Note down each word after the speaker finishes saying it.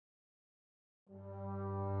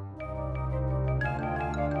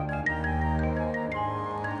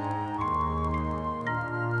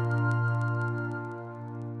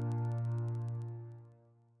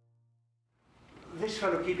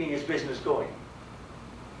fellow keeping his business going,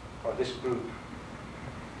 or this group.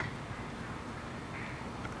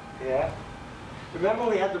 Yeah. Remember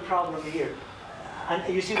we had the problem here,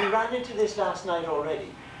 and you see we ran into this last night already.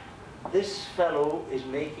 This fellow is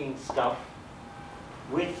making stuff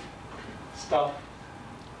with stuff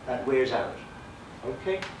that wears out.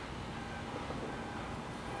 Okay?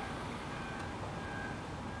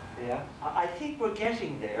 Yeah. I think we're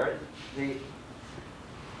getting there.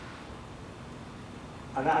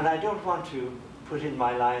 And I don't want to put in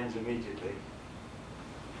my lines immediately.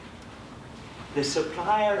 The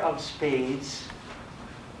supplier of spades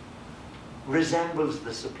resembles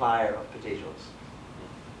the supplier of potatoes.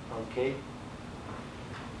 Okay?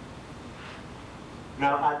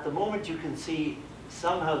 Now, at the moment you can see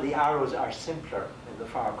somehow the arrows are simpler in the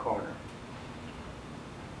far corner.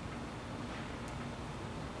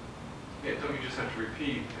 Yeah, don't you just have to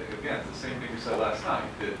repeat, again, it's the same thing we said last night,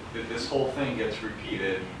 that this whole thing gets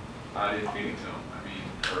repeated ad infinitum. I mean,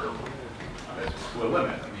 or to a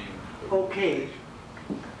limit. I mean. Okay.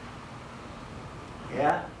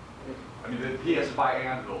 Yeah? I mean, he has to buy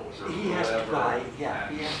anvils or he whatever. Has to buy, yeah,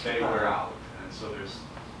 and he has they to buy. wear out. And so there's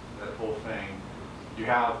that whole thing. You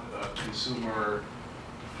have a consumer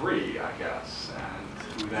free, I guess, and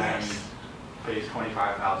who then pays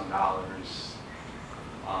 $25,000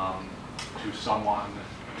 to someone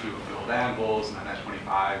to build anvils, and then that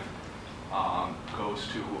 25 goes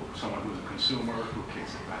to someone who's a consumer who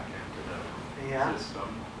kicks it back into the system.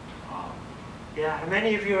 Yeah, how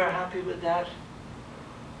many of you are happy with that?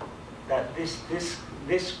 That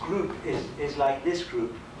this group is like this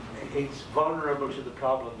group. It's vulnerable to the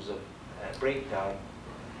problems of breakdown.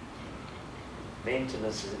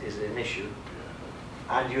 Maintenance is an issue.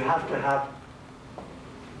 And you have to have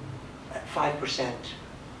 5%.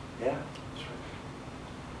 Yeah?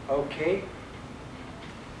 Okay.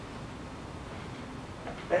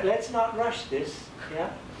 Let's not rush this. Yeah?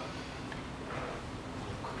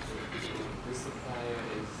 This supplier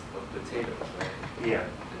is of potatoes, right? Yeah.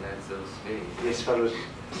 And that's those spades. This fellow's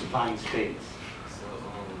supplying spades. So,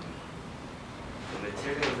 the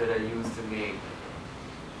materials that are used to make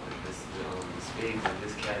the spades in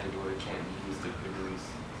this category can't be used to produce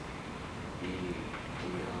the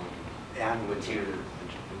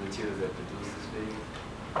materials that produce the spades.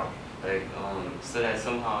 Like, so that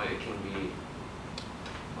somehow it can be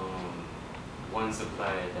one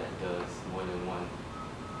supplier that does more than one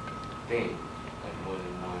thing, like more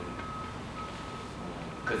than one.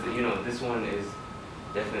 Because this one is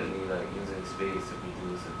definitely like using spades to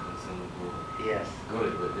produce a consumable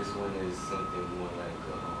good, but this one is something more like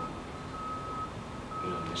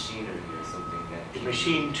machinery or something that the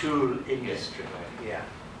machine tool industry. Right. Yeah.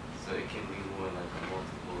 So it can be more like a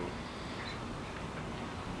multiple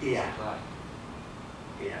supply.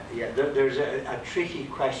 Yeah. There's a tricky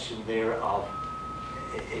question there of,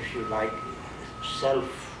 if you like,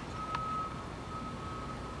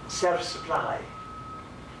 self-supply.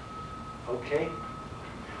 Okay.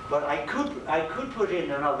 But I could put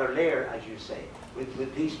in another layer, as you say,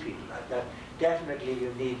 with these people. That definitely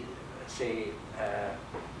you need, say,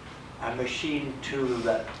 a machine tool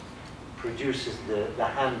that produces the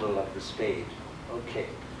handle of the spade. Okay.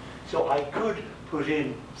 So I could put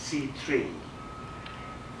in C3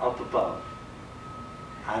 up above,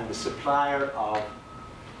 and the supplier of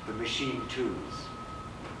the machine tools.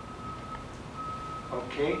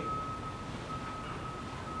 Okay?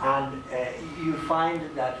 And you find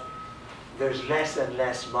that there's less and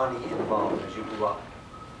less money involved as you go up.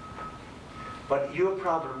 But your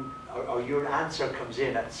problem, or your answer comes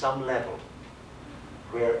in at some level,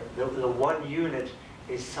 where the one unit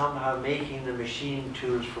is somehow making the machine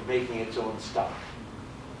tools for making its own stuff.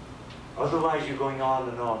 Otherwise you're going on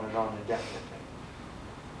and on and on indefinitely.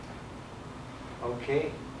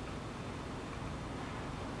 Okay?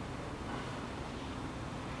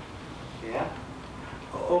 Yeah?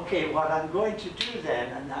 Okay, what I'm going to do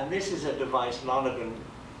then, and this is a device Lonergan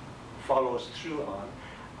follows through on,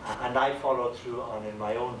 and I follow through on in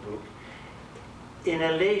my own book. In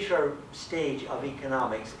a later stage of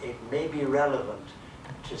economics, it may be relevant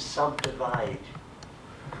to subdivide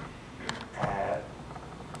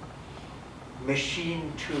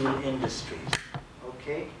machine tool industries,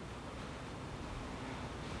 okay?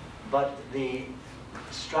 But the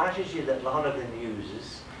strategy that Lonergan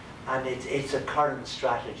uses, and it's a current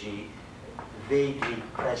strategy vaguely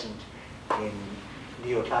present in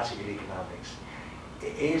neoclassical economics,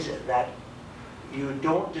 is that you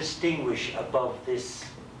don't distinguish above this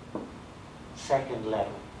second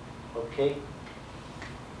level, okay?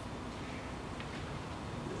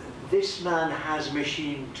 This man has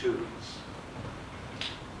machine tools,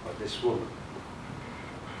 or this woman.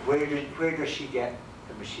 where does she get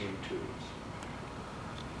the machine tools?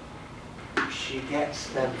 She gets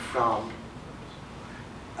them from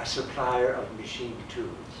a supplier of machine tools.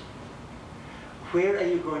 Where are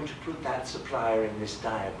you going to put that supplier in this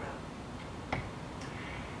diagram?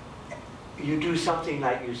 You do something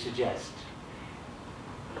like you suggest.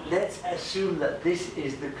 Let's assume that this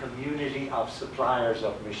is the community of suppliers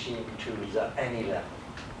of machine tools at any level.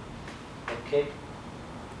 Okay?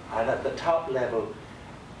 And at the top level,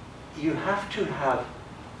 you have to have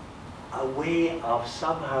a way of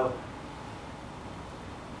somehow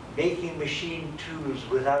making machine tools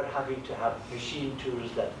without having to have machine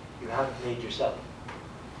tools that you haven't made yourself.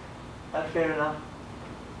 That fair enough?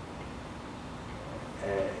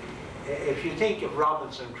 If you think of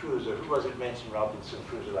Robinson Crusoe, who was it mentioned Robinson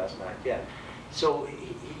Crusoe last night? Yeah. So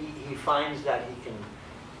he finds that he can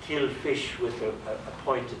kill fish with a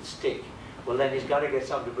pointed stick. Well, then he's got to get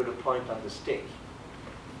something to put a point on the stick.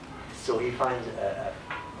 So he finds a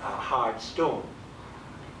hard stone.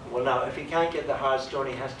 Well, now, if he can't get the hard stone,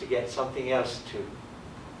 he has to get something else to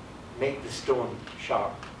make the stone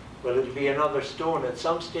sharp. Well, it'll be another stone. At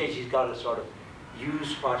some stage, he's got to sort of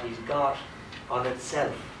use what he's got on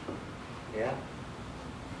itself. Yeah?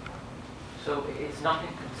 So it's not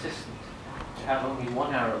inconsistent to have only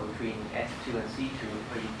 1 arrow between S2 and C2,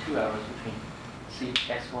 or 2 arrows between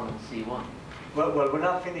S1 and C1. Well, we're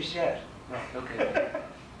not finished yet. No, okay.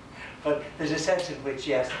 But there's a sense in which,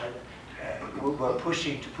 yes, we're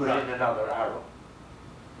pushing to put in another arrow.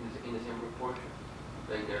 In the same proportion,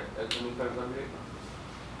 like there, 2,500.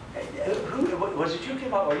 Who was it? You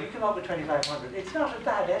came up, or you came up with 2,500? It's not a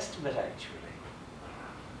bad estimate, actually.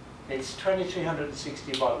 It's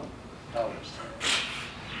 $2,361.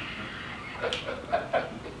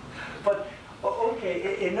 But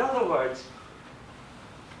okay, in other words,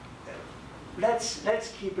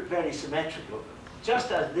 let's keep it very symmetrical.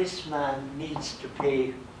 Just as this man needs to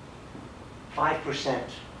pay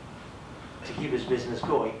 5% to keep his business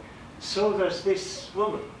going, so there's this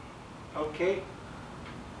woman, okay?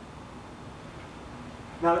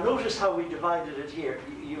 Now notice how we divided it here.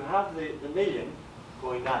 You have the million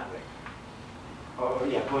going that way. Oh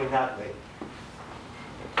yeah, going that way.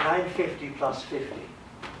 950 plus 50.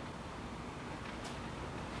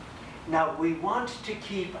 Now we want to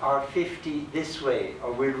keep our 50 this way,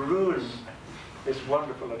 or we'll ruin this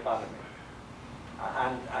wonderful economy.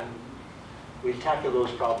 And we'll tackle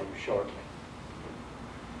those problems shortly.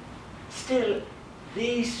 Still,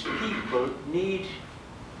 these people need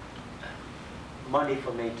money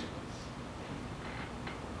for maintenance.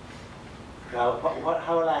 Now,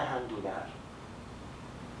 how will I handle that?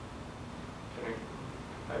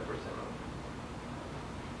 5%.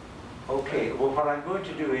 Okay, well what I'm going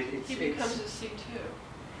to do is... He becomes a C2.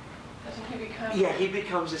 Doesn't he become... Yeah, he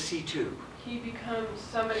becomes a C2. He becomes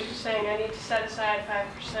somebody who's saying, I need to set aside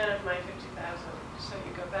 5% of my 50,000. So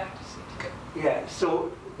you go back to C2. Yeah,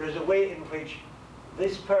 so there's a way in which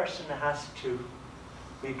this person has to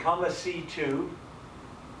become a C2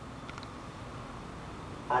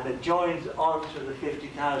 and it joins onto the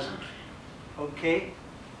 50,000. Okay?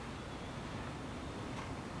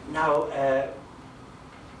 Now,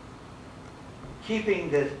 keeping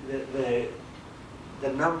the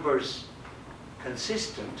numbers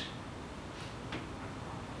consistent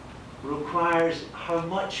requires how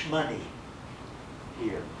much money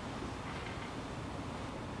here?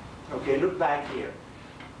 Okay, look back here.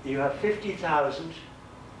 You have 50,000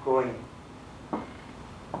 going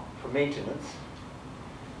for maintenance,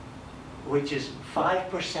 which is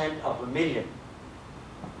 5% of $1 million.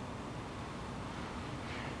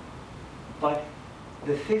 But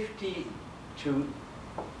the 50 to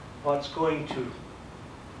what's going to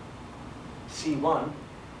C1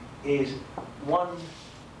 is 1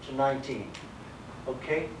 to 19.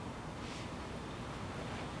 Okay?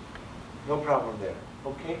 No problem there.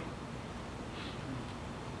 Okay?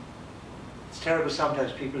 It's terrible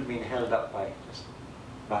sometimes people being held up by just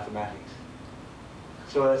mathematics.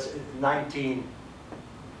 So that's 19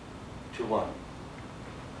 to 1,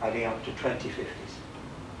 adding up to 20/50s.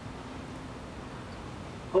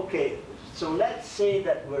 Okay, so let's say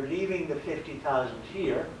that we're leaving the 50,000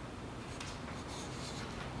 here.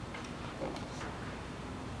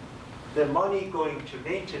 The money going to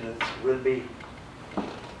maintenance will be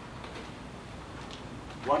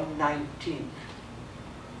 1/19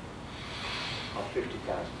 of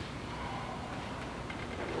 50,000.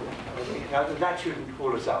 Okay, now that shouldn't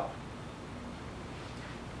hold us up.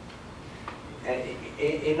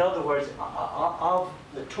 In other words, of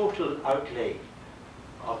the total outlay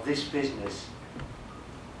of this business,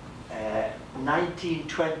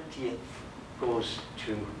 19/20 goes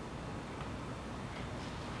to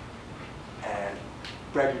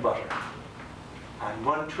bread and butter. And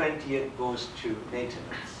 1/20th goes to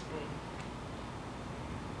maintenance.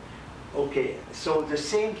 Okay, so the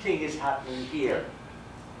same thing is happening here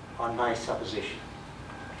on my supposition.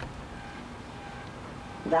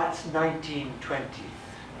 That's 19/20th,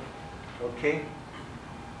 okay?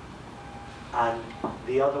 And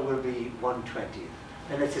the other will be 1/20th.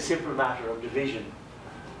 And it's a simple matter of division.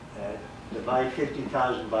 Divide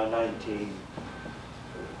 50,000 by 19,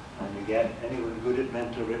 and you get, anyone good at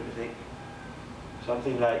mental arithmetic?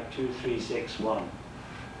 Something like 2361.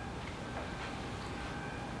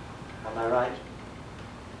 Am I right?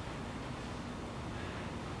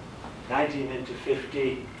 19 into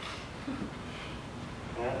 50,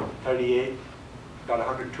 38, got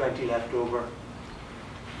 120 left over.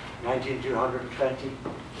 19 to 120,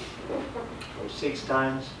 or 6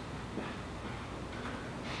 times.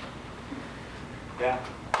 Yeah,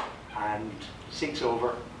 and 6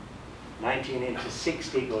 over. 19 into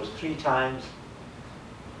 60 goes 3 times,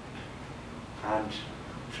 and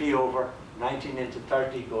 3 over. 19 into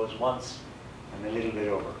 30 goes once, and a little bit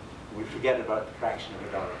over. We forget about the fraction of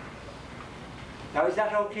a dollar. Now, is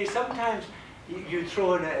that okay? Sometimes you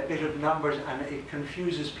throw in a bit of numbers and it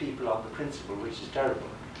confuses people on the principle, which is terrible.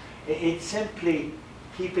 It's simply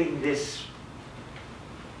keeping this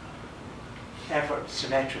effort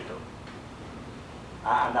symmetrical.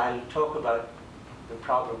 And I'll talk about the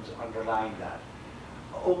problems underlying that.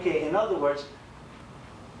 Okay, in other words,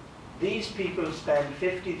 these people spend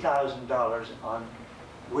 $50,000 on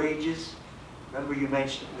wages. Remember you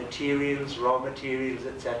mentioned materials, raw materials,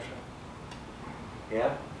 etc.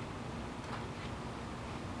 Yeah?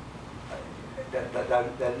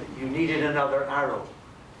 That you needed another arrow.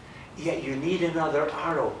 Yeah, you need another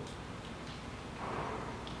arrow.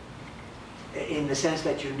 In the sense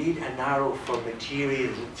that you need an arrow for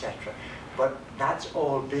materials, etc. But that's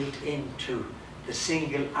all built into the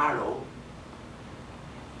single arrow.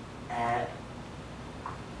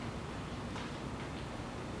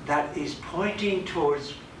 That is pointing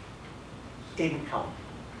towards income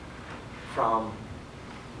from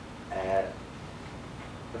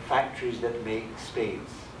the factories that make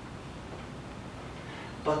spades.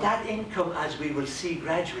 But that income, as we will see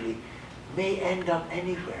gradually, may end up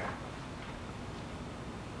anywhere.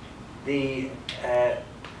 The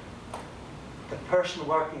person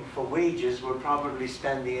working for wages will probably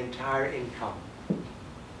spend the entire income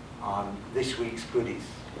on this week's goodies.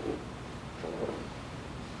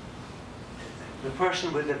 The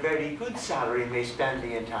person with a very good salary may spend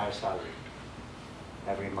the entire salary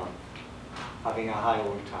every month, having a high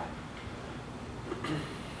old time.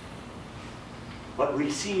 But we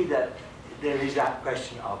see that there is that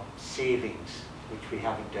question of savings, which we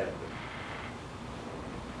haven't dealt with.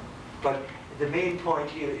 But the main point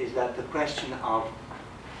here is that the question of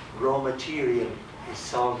raw material is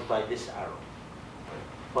solved by this arrow.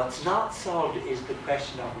 What's not solved is the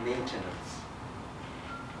question of maintenance,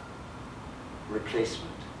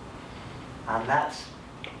 replacement. And that's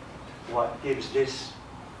what gives this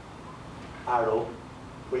arrow,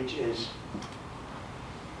 which is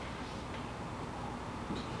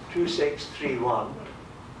 2631.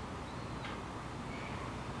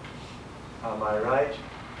 Am I right?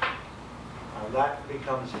 And that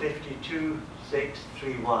becomes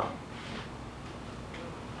 52631.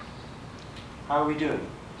 How are we doing?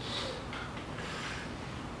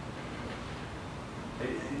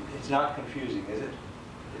 It's not confusing, is it?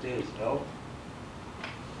 It is, no?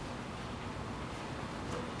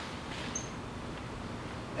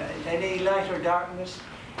 Any light or darkness?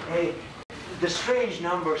 The strange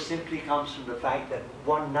number simply comes from the fact that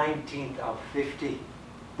 1/19 of 50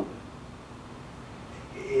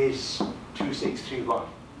 is 2631.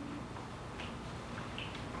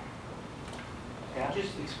 Yeah?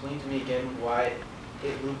 Just explain to me again why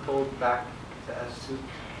it loopholed back to S2.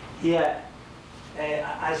 Yeah,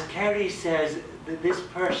 as Kerry says, that this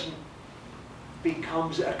person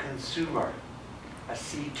becomes a consumer, a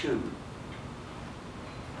C2.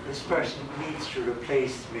 This person needs to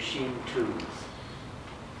replace machine tools.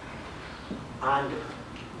 And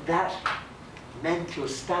that mental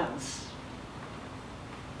stance,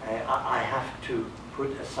 I have to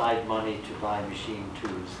put aside money to buy machine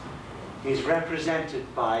tools, is represented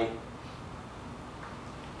by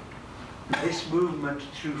this movement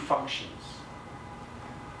through functions.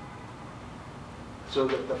 So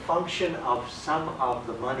that the function of some of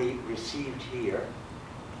the money received here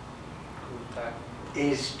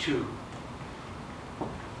is to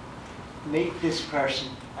make this person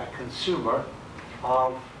a consumer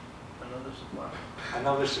of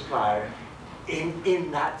another supplier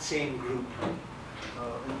in that same group.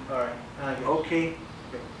 All right. Okay?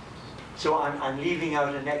 So I'm leaving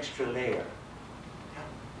out an extra layer. Yeah.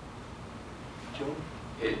 Joe?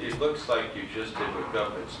 It looks like you just did what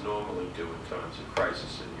governments normally do in times of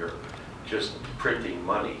crisis, and you're just printing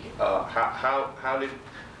money.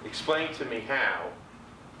 Explain to me how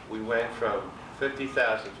we went from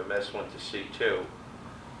 50,000 from S1 to C2.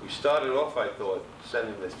 We started off, I thought,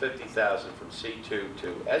 sending this 50,000 from C2 to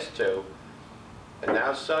S2, and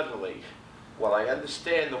now suddenly, well, I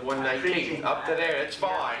understand the 119 up to there, it's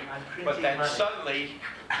fine, but then suddenly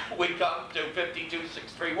we come to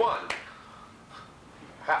 52,631.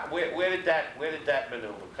 Where did that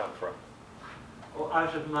maneuver come from? Oh,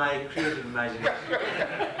 out of my creative imagination.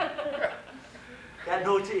 Yeah,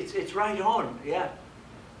 no, it's right on. Yeah.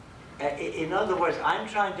 In other words, I'm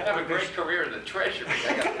trying to. You have a great career in the Treasury.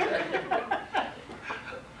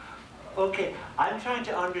 Okay, I'm trying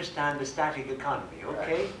to understand the static economy.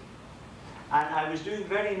 Okay, and I was doing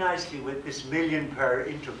very nicely with this million per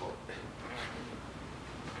interval.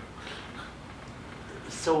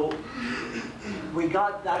 So we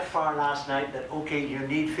got that far last night that, okay, you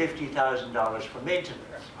need $50,000 for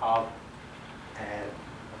maintenance of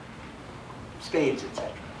spades,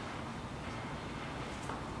 etc.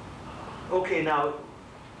 Okay, now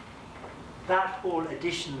that whole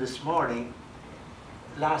addition this morning,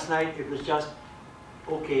 last night it was just,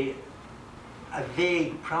 okay, a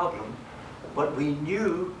vague problem, but we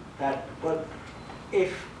knew that, well,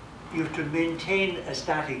 if you have to maintain a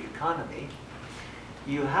static economy,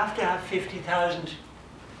 you have to have 50,000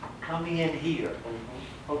 coming in here.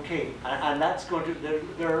 Okay, and that's going to,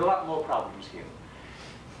 there are a lot more problems here.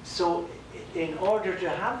 So in order to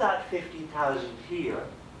have that 50,000 here,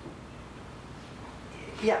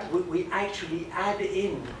 yeah, we actually add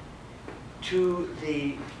in to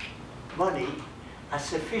the money a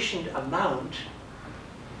sufficient amount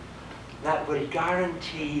that will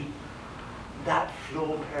guarantee that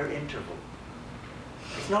flow per interval.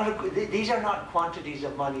 It's not these are not quantities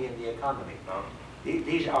of money in the economy. No.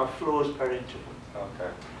 These are flows per interval.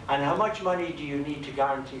 Okay. And how much money do you need to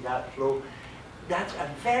guarantee that flow? That's a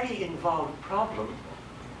very involved problem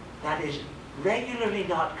that is regularly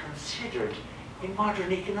not considered in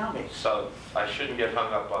modern economics. So I shouldn't get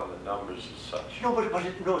hung up on the numbers as such. No, but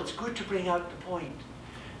no, it's good to bring out the point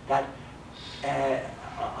that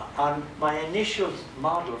on my initial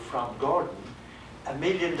model from Gordon, $1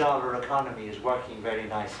 million economy is working very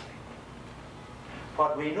nicely.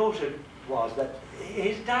 What we noted was that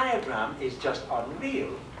his diagram is just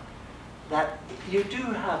unreal, that you do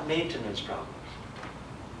have maintenance problems.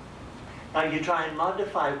 Now you try and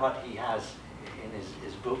modify what he has in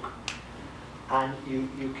his book, and you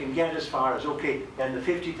can get as far as, okay, then the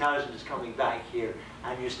 50,000 is coming back here,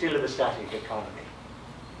 and you still have a static economy.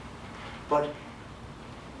 But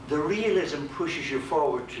the realism pushes you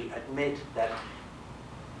forward to admit that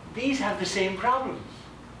these have the same problems.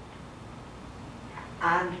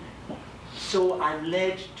 And so I'm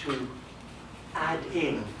led to add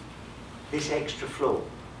in this extra flow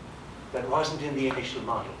that wasn't in the initial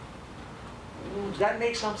model. Does that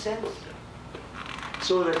make some sense?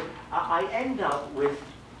 So that I end up with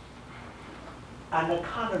an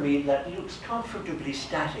economy that looks comfortably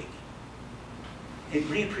static. It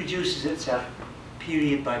reproduces itself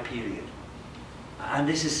period by period. And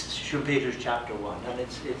this is Schumpeter's chapter 1, and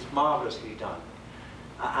it's marvelously done.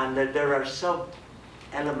 And that there are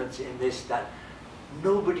sub-elements in this that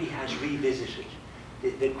nobody has revisited.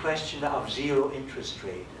 The question of zero interest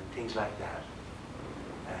rate and things like that.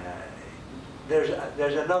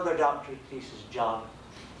 There's another doctorate thesis, John,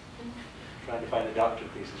 trying to find a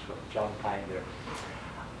doctorate thesis from John Pine there,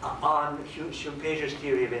 on Schumpeter's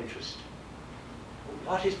theory of interest.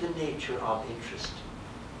 What is the nature of interest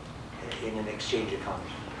in an exchange economy?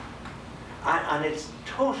 And it's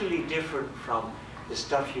totally different from the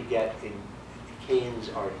stuff you get in Keynes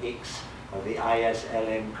or Hicks or the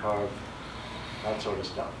ISLM curve, that sort of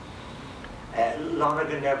stuff.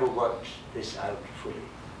 Lonergan never worked this out fully,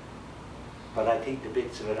 but I think the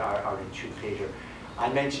bits of it are in Schumpeter. I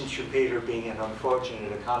mentioned Schumpeter being an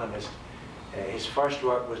unfortunate economist. His first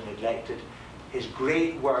work was neglected. His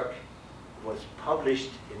great work was published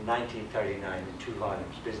in 1939 in 2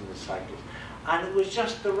 volumes, Business Cycles, and it was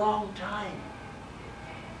just the wrong time.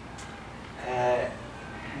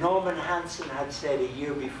 Norman Hansen had said a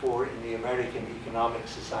year before in the American Economic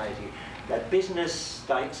Society that business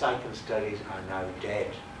cycle studies are now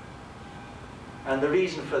dead. And the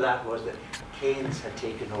reason for that was that Keynes had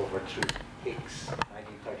taken over through Hicks'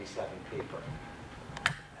 1937 paper,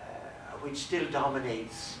 which still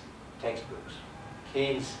dominates textbooks.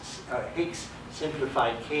 Hicks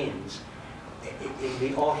simplified Keynes in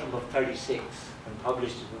the autumn of 36 and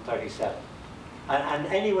published it in 37. And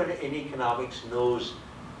anyone in economics knows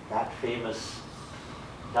that famous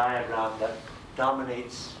diagram that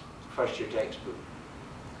dominates first-year textbook,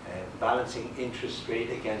 balancing interest rate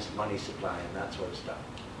against money supply and that sort of stuff.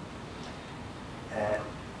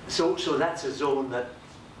 So that's a zone that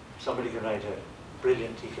somebody can write a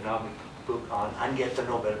brilliant economic book on and get the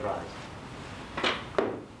Nobel Prize.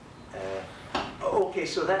 Okay,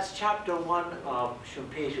 so that's chapter 1 of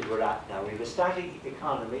Schumpeter we're at now. We have a static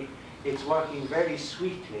economy. It's working very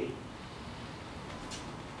sweetly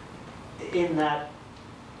in that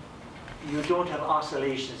you don't have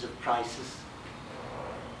oscillations of prices.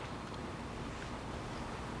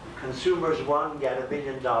 Consumers, one, get $1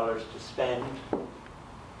 billion to spend.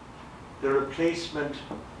 The replacement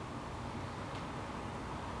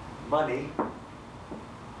money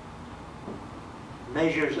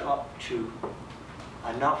measures up to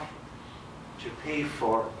enough to pay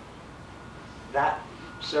for that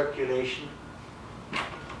circulation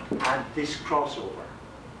and this crossover.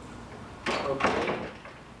 Okay.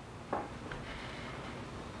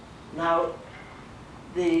 Now,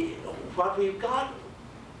 what we've got,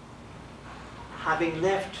 having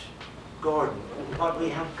left Gordon, what we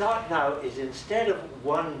have got now is, instead of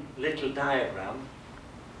one little diagram,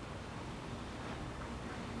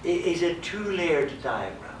 is a two-layered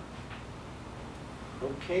diagram.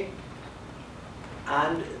 Okay?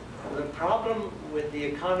 And the problem with the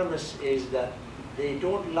economists is that they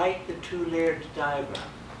don't like the two-layered diagram.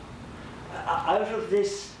 Out of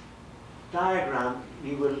this diagram,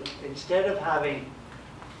 you will, instead of having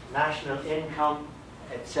national income,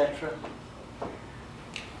 etc.,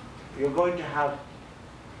 you're going to have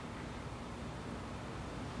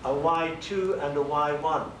a Y2 and a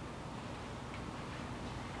Y1.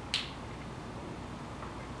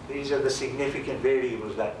 These are the significant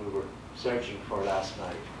variables that we were searching for last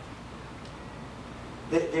night.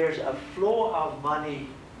 There's a flow of money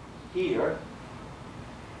here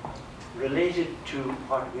related to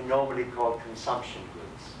what we normally call consumption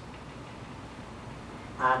goods.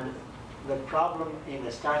 And the problem in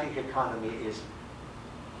a static economy is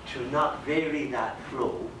to not vary that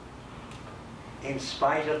flow in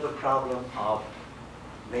spite of the problem of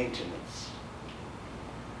maintenance.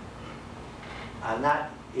 And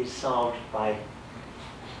that is solved by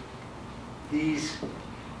these,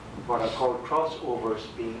 what are called crossovers,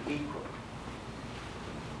 being equal.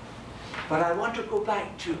 But I want to go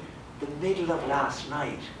back to the middle of last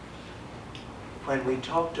night when we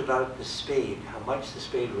talked about the spade, how much the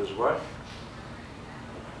spade was worth,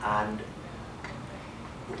 and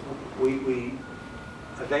we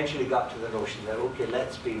eventually got to the notion that, okay,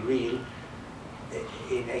 let's be real.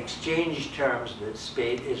 In exchange terms, the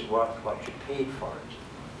spade is worth what you paid for it.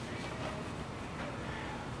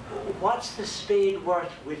 What's the spade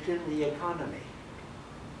worth within the economy?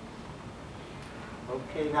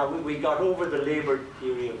 Okay, now we got over the labor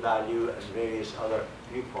theory of value and various other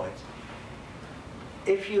viewpoints.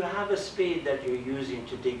 If you have a spade that you're using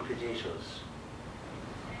to dig potatoes,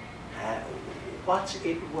 what's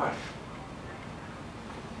it worth?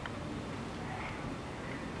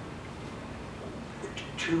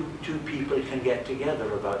 Two people can get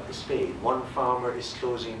together about the spade. One farmer is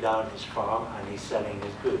closing down his farm and he's selling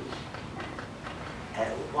his goods.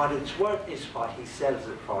 What it's worth is what he sells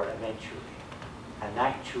it for eventually, an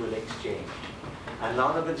actual exchange. And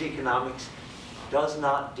Lonergan's economics does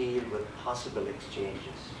not deal with possible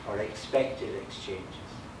exchanges or expected exchanges.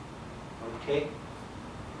 Okay?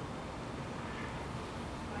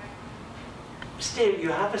 Still, you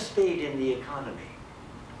have a spade in the economy.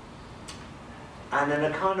 And an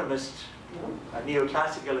economist, a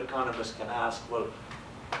neoclassical economist, can ask, well,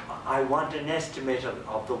 I want an estimate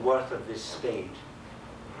of the worth of this spade.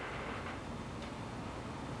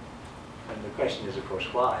 And the question is, of course,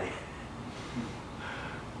 why?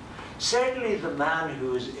 Certainly the man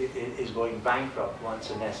who is going bankrupt wants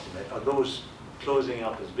an estimate, or those closing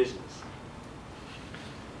up his business.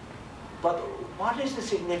 But what is the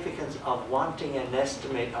significance of wanting an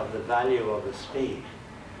estimate of the value of a spade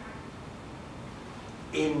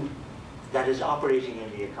that is operating in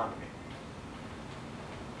the economy?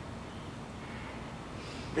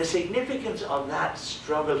 The significance of that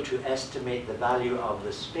struggle to estimate the value of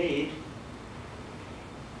the spade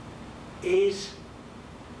is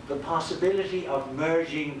the possibility of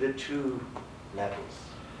merging the two levels.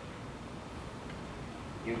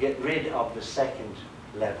 You get rid of the second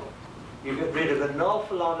level. You get rid of an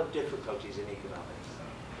awful lot of difficulties in economics.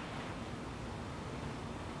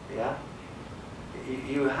 Yeah?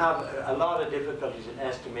 You have a lot of difficulties in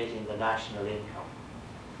estimating the national income,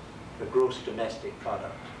 the gross domestic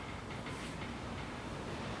product.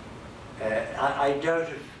 I doubt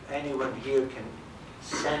if anyone here can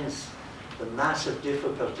sense the massive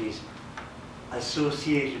difficulties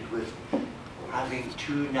associated with having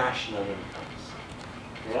two national incomes.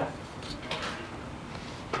 Yeah?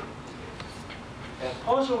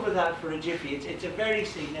 Pause over that for a jiffy. It's a very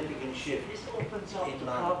significant shift. This opens up the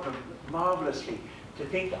problem marvelously to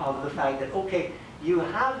think of the fact that, okay, you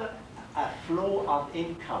have a flow of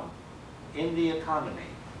income in the economy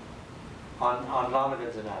on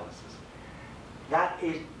Lonergan's analysis. That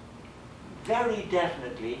is very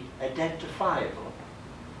definitely identifiable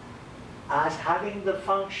as having the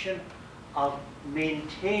function of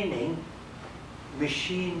maintaining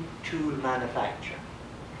machine tool manufacture.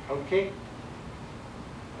 Okay?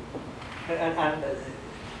 And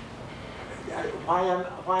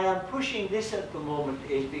why I'm pushing this at the moment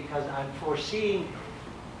is because I'm foreseeing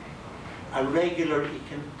a regular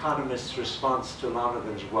economist's response to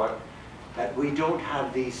Lonergan's work that we don't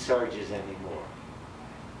have these surges anymore.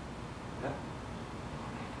 Yeah?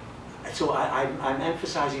 So I'm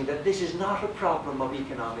emphasizing that this is not a problem of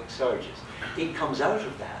economic surges. It comes out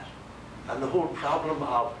of that. And the whole problem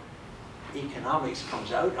of economics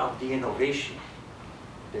comes out of the innovation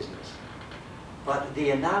business. But the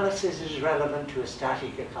analysis is relevant to a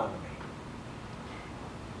static economy.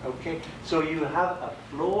 Okay? So you have a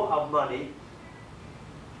flow of money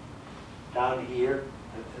down here,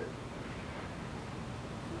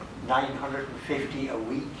 950 a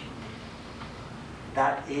week.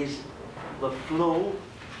 That is the flow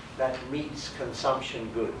that meets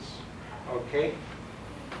consumption goods. Okay?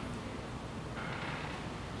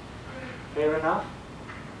 Fair enough?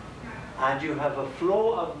 And you have a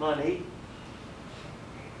flow of money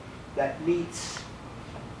that meets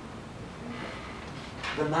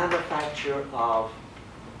the manufacture of,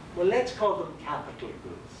 well, let's call them capital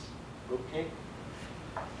goods. Okay?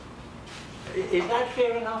 Is that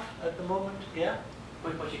fair enough at the moment? Yeah?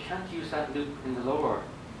 But you can't use that loop in the lower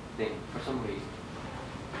thing for some reason.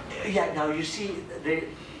 Yeah, now you see,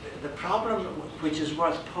 the problem which is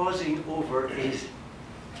worth pausing over is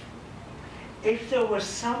if there was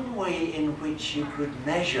some way in which you could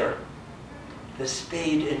measure the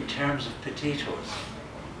spade in terms of potatoes,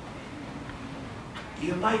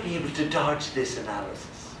 you might be able to dodge this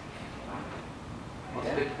analysis. Well,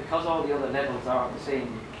 yeah. Because all the other levels are the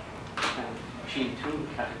same kind of machine tool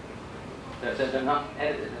category. They're not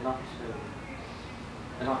edited, they're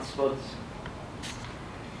not spuds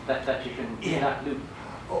that you can in that loop.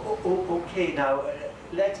 Okay, now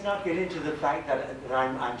let's not get into the fact that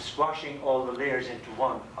I'm squashing all the layers into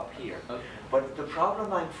one up here. Okay. But the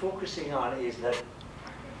problem I'm focusing on is that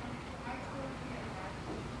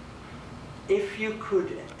if you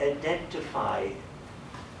could identify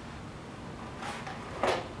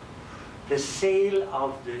the sale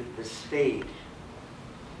of the spade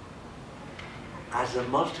as a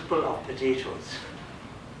multiple of potatoes,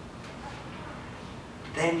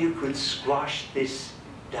 then you could squash this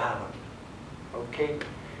down. Okay?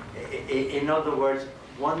 In other words,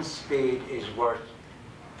 one spade is worth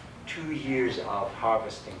 2 years of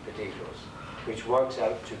harvesting potatoes, which works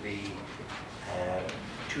out to be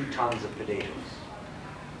 2 tons of potatoes.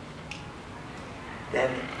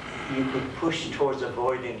 Then you could push towards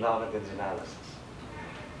avoiding Lonergan's analysis.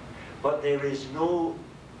 But there is no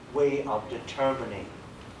way of determining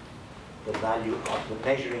the value of the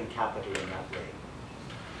measuring capital in that way.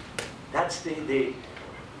 That's the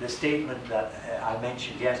statement that I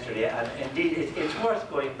mentioned yesterday, and indeed it's worth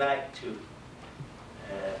going back to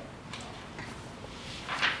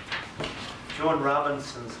Joan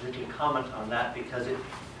Robinson's little comment on that, because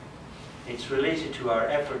it's related to our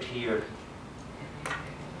effort here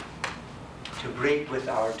to break with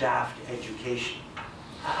our daft education.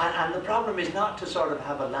 And the problem is not to sort of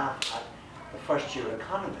have a laugh at the first-year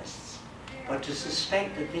economists, but to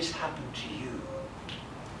suspect that this happened to you.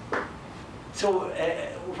 So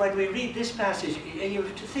when we read this passage, you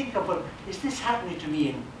have to think of, well, is this happening to me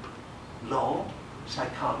in law,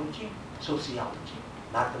 psychology, sociology,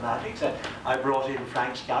 mathematics? I brought in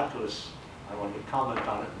Frank's calculus. I wanted to comment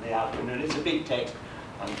on it in the afternoon. It's a big text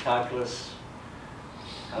on calculus.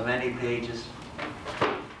 How many pages?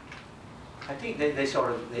 I think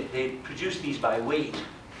they produce these by weight.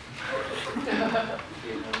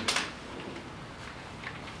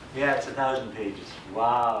 Yeah, it's 1,000 pages.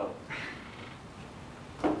 Wow.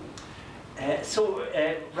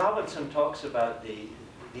 Robinson talks about the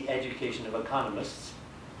education of economists.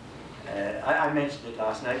 I mentioned it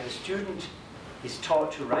last night. The student is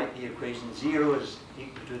taught to write the equation 0 is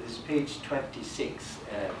equal to this page 26,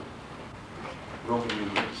 Roman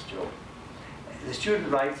numerals, Joe. The student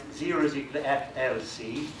writes 0 is equal to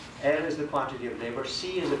FLC. L is the quantity of labor,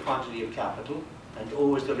 C is the quantity of capital, and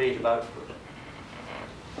O is the rate of output.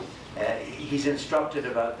 He's instructed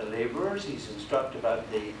about the labourers, he's instructed about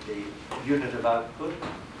the unit of output,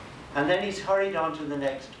 and then he's hurried on to the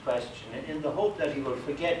next question in the hope that he will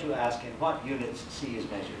forget to ask in what units C is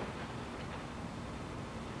measured.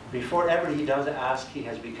 Before ever he does ask, he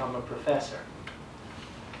has become a professor.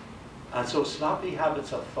 And so sloppy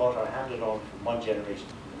habits of thought are handed on from one generation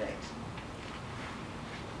to the next.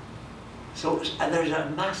 So, and there's a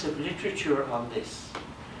massive literature on this,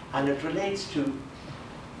 and it relates to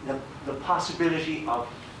the possibility of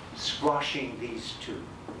squashing these two.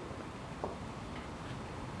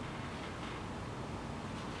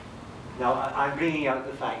 Now, I'm bringing out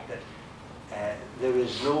the fact that there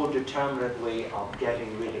is no determinate way of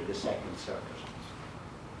getting rid of the second circuit.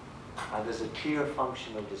 And there's a clear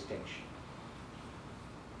functional distinction.